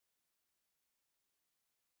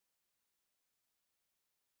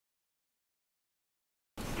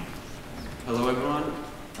Hello everyone,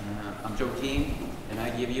 I'm Joaquin, and I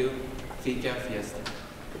give you Fika Fiesta.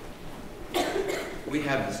 We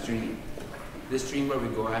have this dream where we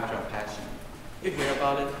go after our passion. You hear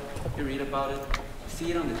about it, you read about it, you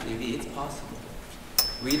see it on the TV, it's possible.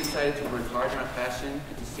 We decided to work hard on our passion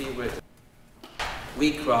and to see what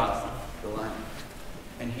we crossed the line.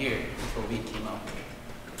 And here is what we came up with.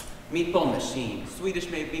 Meatball machine,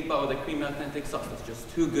 Swedish-made meatball with a creamy authentic sauce that's just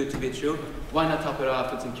too good to be true. Why not top it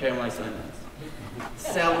off with some caramelized onions?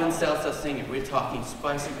 Salad and salsa singer, we're talking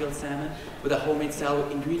spicy grilled salmon with a homemade salad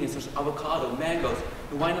with ingredients such as avocado, mangoes,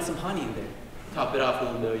 and why not some honey in there? Top it off with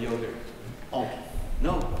a little bit of yogurt. Oh,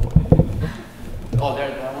 no. Oh,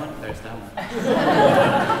 there's that one, there's that one.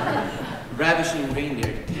 Ravishing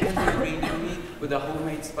reindeer, tender reindeer meat with a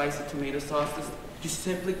homemade spicy tomato sauce that you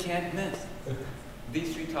simply can't miss.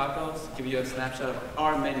 These three tacos give you a snapshot of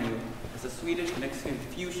our menu as a Swedish-Mexican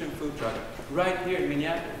fusion food truck right here in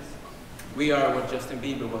Minneapolis. We are what Justin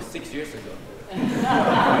Bieber was 6 years ago.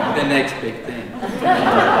 The next big thing.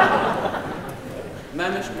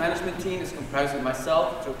 Management team is comprised of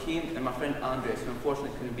myself, Joaquin, and my friend Andres, who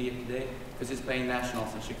unfortunately couldn't be here today because he's playing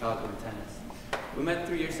nationals in Chicago in tennis. We met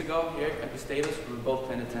 3 years ago here at Gustavus. We were both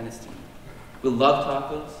playing the tennis team. We love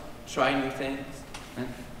tacos, try new things.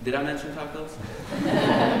 Did I mention tacos?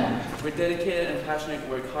 We're dedicated and passionate,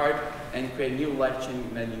 work hard, and create new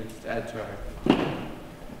life-changing menus to add to our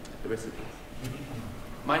recipes.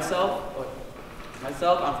 Myself,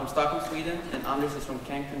 I'm from Stockholm, Sweden, and Anders is from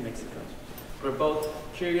Cancun, Mexico. We're both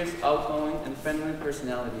curious, outgoing, and friendly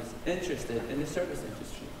personalities interested in the service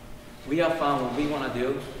industry. We have found what we want to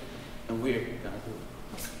do, and we're gonna do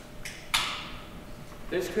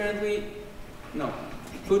it.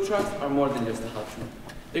 Food trucks are more than just a hot trend.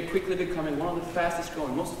 They're quickly becoming one of the fastest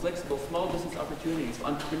growing, most flexible small business opportunities for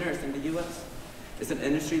entrepreneurs in the US. It's an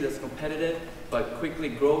industry that's competitive, but quickly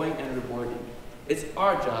growing and rewarding. It's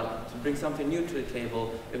our job to bring something new to the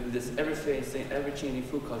table if this ever-changing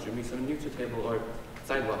food culture brings something new to the table, or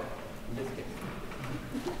sidewalk, in this case.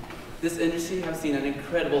 This industry has seen an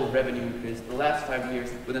incredible revenue increase the last 5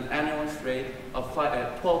 years with an annualized rate of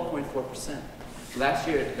 12.4%. Last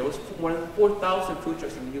year, there was more than 4,000 food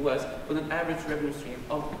trucks in the US with an average revenue stream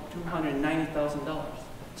of $290,000.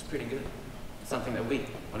 It's pretty good. It's something that we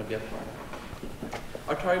want to be a part of.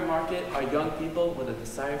 Our target market are young people with a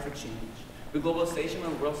desire for change. With globalization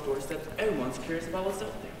on the world's doorstep, everyone's curious about what's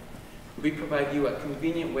out there. We provide you a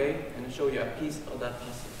convenient way and show you a piece of that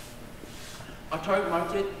puzzle. Our target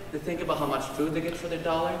market, they think about how much food they get for their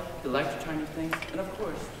dollar, they like to try new things, and of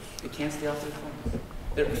course, they can't stay off their phones.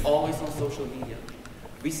 They're always on social media.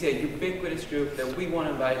 We see a ubiquitous group that we want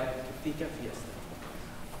to invite to Fika Fiesta.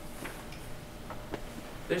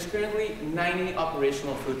 There's currently 90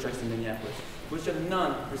 operational food trucks in Minneapolis, which of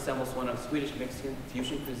none resembles one of Swedish-Mexican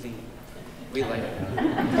fusion cuisine. We like it.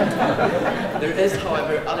 There is,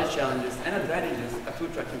 however, other challenges and advantages a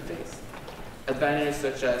food truck can face. Advantages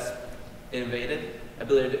such as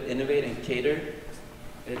ability to innovate and cater.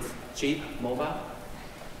 It's cheap, mobile.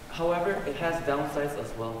 However, it has downsides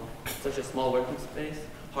as well, such as small working space,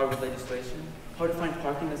 hard with legislation, hard to find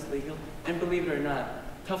parking that's legal, and believe it or not,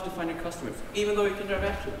 tough to find your customers, even though you can drive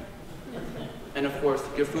after them. And of course,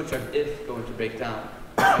 your food truck is going to break down.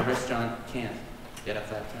 A restaurant can't get a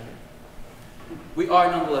flat tire. We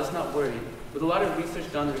are nonetheless not worried. With a lot of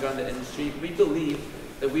research done regarding the industry, we believe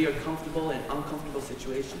that we are comfortable in uncomfortable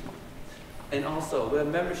situations. And also, with a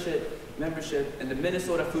membership in the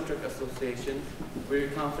Minnesota Food Truck Association, we're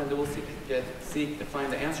confident that we'll seek to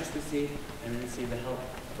find the answers we seek and receive the help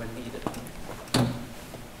when needed.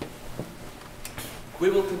 We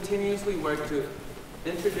will continuously work to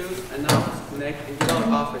introduce, announce, connect, and develop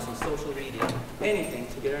offers on social media, anything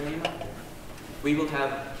to get our name out there. We will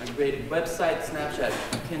have a great website, Snapchat,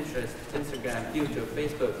 Pinterest, Instagram, YouTube,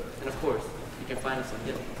 Facebook, and of course, you can find us on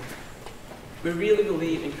Yelp. We really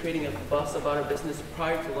believe in creating a buzz about our business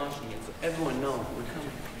prior to launching it, so everyone knows we're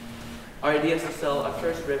coming. Our idea is to sell our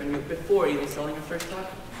first revenue before even selling our first taco.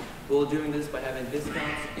 We're doing this by having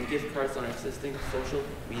discounts and gift cards on our existing social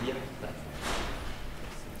media platforms.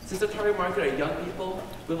 Since the target market are young people,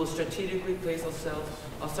 we will strategically place ourselves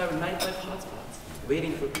outside of nightlife hotspots,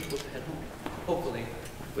 waiting for people to head home, hopefully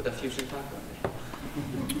with a fusion taco in there.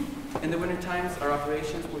 In the winter times, our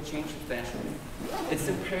operations will change substantially. It's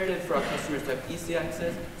imperative for our customers to have easy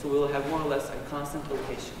access, so we will have more or less a constant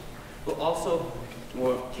location. We'll also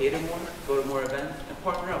cater more, go to more events, and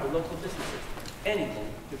partner up with local businesses.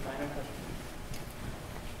 Anything to find our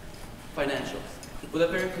customers. Financials. With a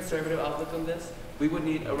very conservative outlook on this, we would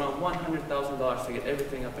need around $100,000 to get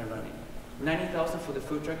everything up and running. $90,000 for the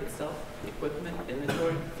food truck itself, the equipment,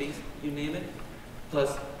 inventory, fees, you name it,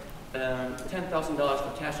 plus $10,000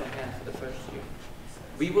 for cash on hand for the first year.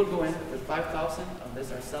 We will go in with $5,000 of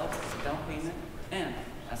this ourselves as a down payment and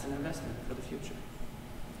as an investment for the future.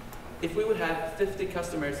 If we would have 50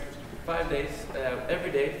 customers 5 days,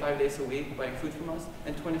 every day, 5 days a week buying food from us,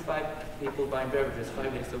 and 25 people buying beverages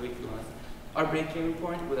 5 days a week from us, our break-even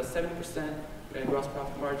point with a 7% gross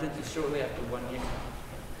profit margin is shortly after 1 year.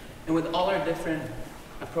 And with all our different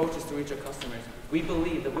approaches to reach our customers, we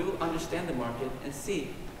believe that we will understand the market and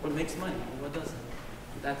see what makes money and what doesn't.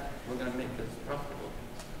 That's we're going to make this profitable.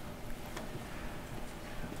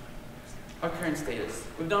 Our current status.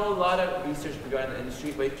 We've done a lot of research regarding the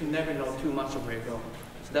industry, but you can never know too much of where you're going.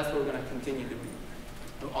 So that's what we're going to continue doing.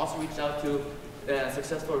 We've also reached out to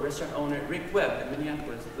successful restaurant owner Rick Webb in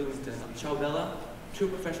Minneapolis, Bloomington, Ciao Bella, 2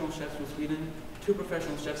 professional chefs from Sweden, 2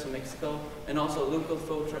 professional chefs from Mexico, and also local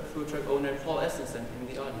food truck owner Paul Essensen in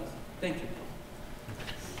the audience. Thank you,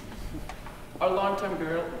 Paul. Our long-term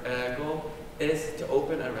goal is to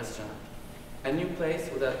open a restaurant. A new place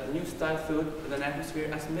with a new style food with an atmosphere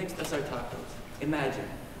as mixed as our tacos. Imagine,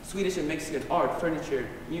 Swedish and Mexican art, furniture,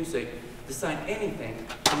 music, design, anything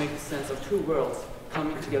to make the sense of 2 worlds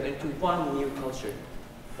coming together into one new culture.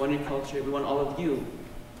 One new culture we want all of you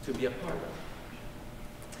to be a part of.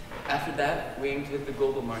 After that, we aim to hit the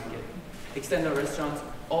global market, extend our restaurants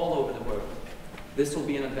all over the world. This will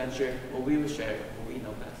be an adventure where we will share what we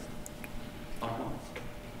know best, our homes.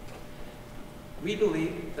 We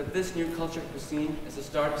believe that this new culture cuisine is the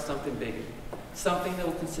start of something bigger, something that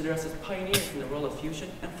will consider us as pioneers in the world of fusion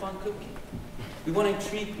and fun cooking. We want to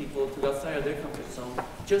treat people to go outside of their comfort zone,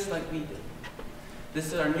 just like we did. This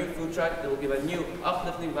is our new food truck that will give a new,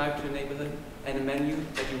 uplifting vibe to the neighborhood and a menu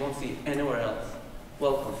that you won't see anywhere else.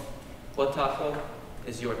 Welcome. What taco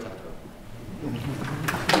is your taco?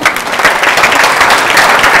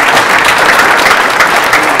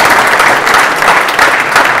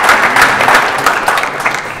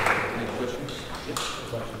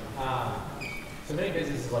 So many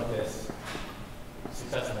businesses like this,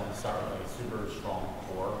 successful ones start with like a super strong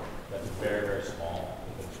core that's very, very small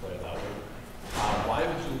because it's way louder. Why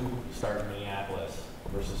would you start in Minneapolis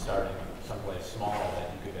versus starting someplace small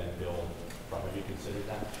that you could then build from? Have you considered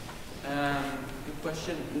that? Good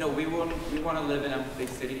question. No, we want to live in a big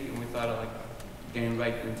city, and we thought of like getting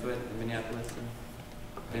right into it in Minneapolis. And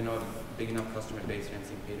they know a big enough customer base here in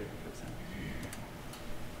St. Peter, for example.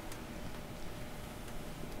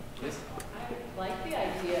 Yes? I like the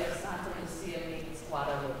idea of Santa Lucia meets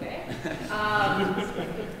Guadalupe.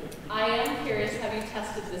 I am curious, have you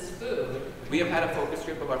tested this food? We have had a focus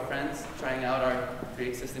group of our friends trying out our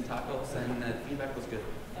pre-existing tacos, and the feedback was good.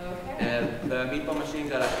 Okay. The meatball machine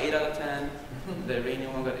got an 8 out of 10, the reindeer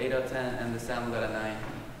one got 8 out of 10, and the salmon got a 9.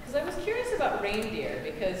 Because I was curious about reindeer,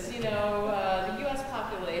 because, you know, the U.S.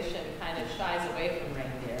 population kind of shies away from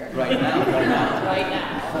reindeer. Right now. Right now.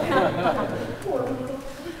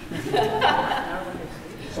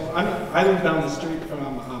 So I live down the street from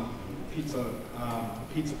a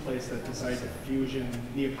pizza place that decided to fusion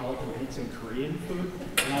Neapolitan pizza and Korean food,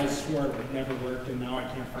 and I swore it would never work, and now I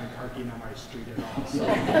can't find parking on my street at all. So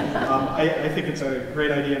I think it's a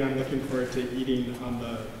great idea, and I'm looking forward to eating on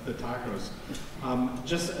the tacos.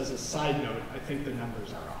 Just as a side note, I think the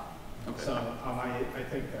numbers are off. Okay. So I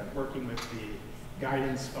think that working with the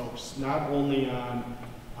guidance folks, not only on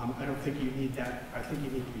I don't think you need that. I think you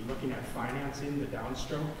need to be looking at financing the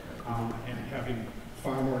downstroke and having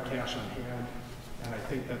far more cash on hand. And I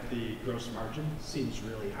think that the gross margin seems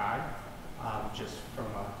really high, just from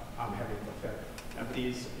having looked at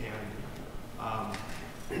these.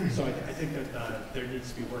 And so I think that there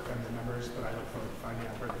needs to be work on the numbers, but I look forward to finding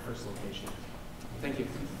out where the first location is. Thank you.